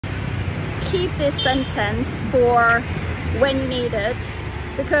keep this sentence for when you need it,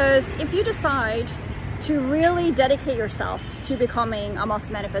 because if you decide to really dedicate yourself to becoming a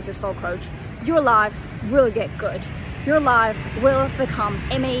Master Manifestor Soul Coach, your life will get good. Your life will become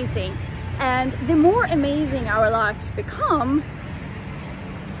amazing. And the more amazing our lives become,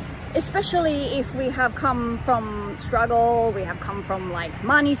 especially if we have come from struggle, we have come from like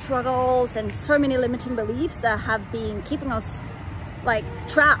money struggles and so many limiting beliefs that have been keeping us like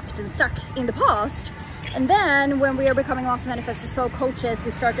trapped and stuck in the past. And then when we are becoming Master Manifestor Soul Coaches,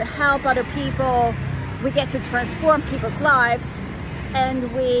 we start to help other people, we get to transform people's lives,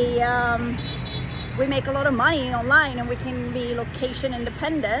 and we make a lot of money online, and we can be location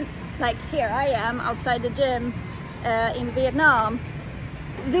independent. Like here I am outside the gym in Vietnam.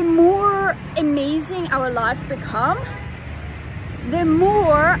 The more amazing our life become, the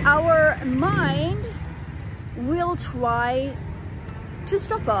more our mind will try to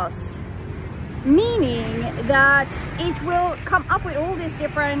stop us. Meaning that it will come up with all these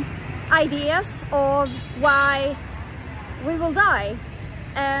different ideas of why we will die.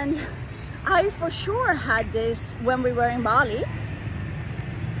 And I for sure had this when we were in Bali.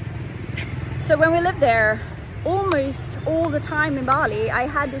 So when we lived there, almost all the time in Bali, I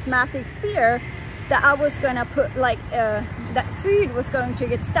had this massive fear that I was gonna put like that food was going to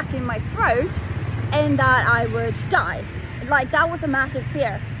get stuck in my throat and that I would die. Like that was a massive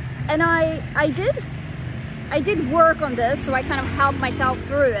fear. And I did work on this, so I kind of helped myself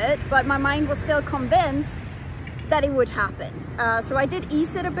through it, but my mind was still convinced that it would happen. So I did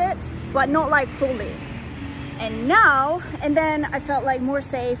ease it a bit, but not like fully. And now, and then I felt like more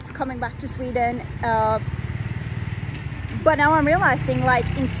safe coming back to Sweden. But now I'm realizing, like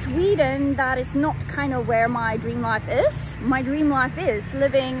in Sweden, that is not kind of where my dream life is. My dream life is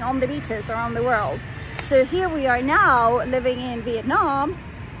living on the beaches around the world. So here we are now living in Vietnam,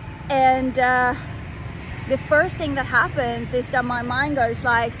 and the first thing that happens is that my mind goes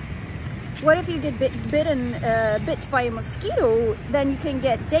like, what if you get bit by a mosquito? Then you can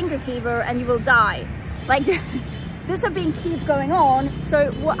get dengue fever and you will die. Like this has been keep going on.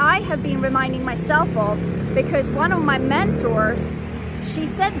 So what I have been reminding myself of, because one of my mentors, she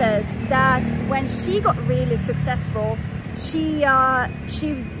said this, that when she got really successful, she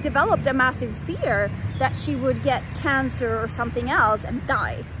developed a massive fear that she would get cancer or something else and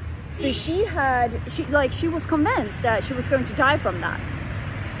die. So she was convinced that she was going to die from that.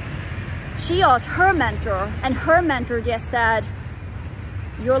 She asked her mentor, and her mentor just said,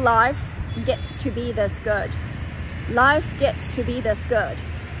 your life gets to be this good. Life gets to be this good.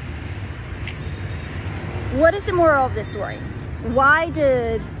 What is the moral of this story? Why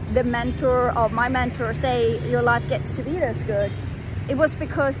did the mentor of my mentor say your life gets to be this good? It was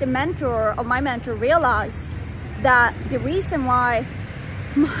because the mentor of my mentor realized that the reason why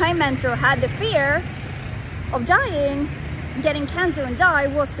my mentor had the fear of dying, getting cancer and die,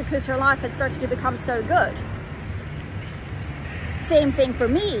 was because her life had started to become so good. Same thing for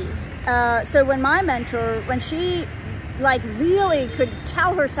me. So when my mentor, when she like really could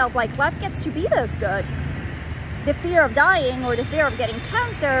tell herself like life gets to be this good, the fear of dying or the fear of getting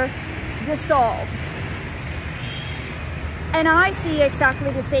cancer dissolved. And I see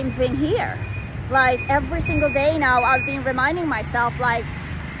exactly the same thing here. Like every single day now, I've been reminding myself like,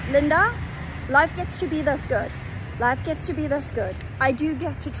 Linda, life gets to be this good. Life gets to be this good. I do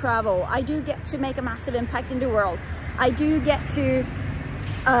get to travel. I do get to make a massive impact in the world. I do get to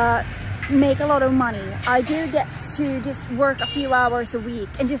make a lot of money. I do get to just work a few hours a week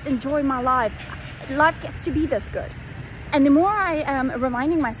and just enjoy my life. Life gets to be this good. And the more I am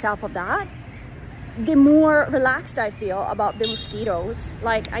reminding myself of that, the more relaxed I feel about the mosquitoes.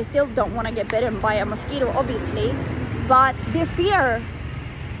 Like I still don't want to get bitten by a mosquito, obviously, but the fear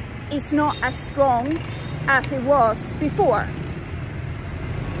is not as strong as it was before.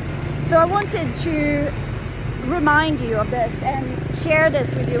 So I wanted to remind you of this and share this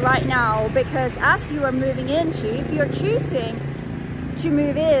with you right now, because as you are moving into, if you're choosing to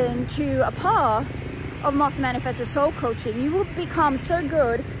move into a path of Master Manifestor Soul Coaching, you will become so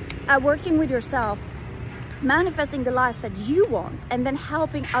good at working with yourself, manifesting the life that you want, and then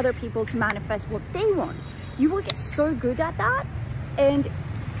helping other people to manifest what they want. You will get so good at that, and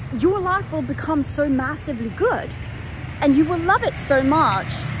your life will become so massively good, and you will love it so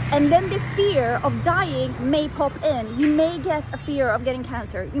much. And then the fear of dying may pop in. You may get a fear of getting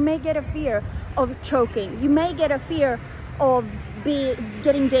cancer. You may get a fear of choking. You may get a fear of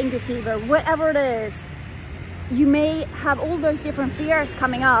getting dengue fever, whatever it is. You may have all those different fears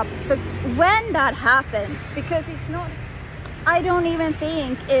coming up. So when that happens, because it's not, I don't even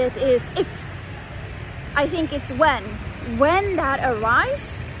think it is if, I think it's when that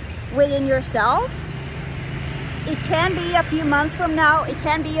arises, within yourself. It can be a few months from now, it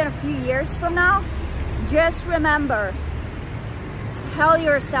can be in a few years from now. Just remember, tell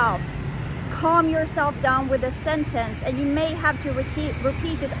yourself, calm yourself down with a sentence, and you may have to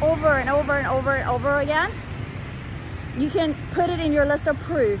repeat it over and over and over and over again. You can put it in your list of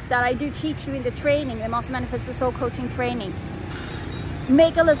proof that I do teach you in the training, the Master Manifestor Soul Coaching training.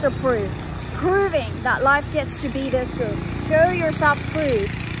 Make a list of proof, proving that life gets to be this good. Show yourself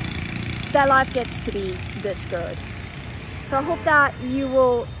proof that life gets to be this good. So I hope that you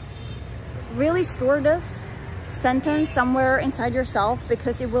will really store this sentence somewhere inside yourself,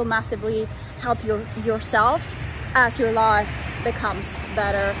 because it will massively help yourself as your life becomes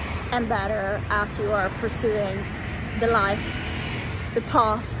better and better as you are pursuing the life, the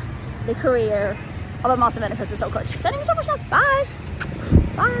path, the career of a Master Manifestor Soul Coach. Sending you so much love. Bye.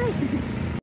 Bye.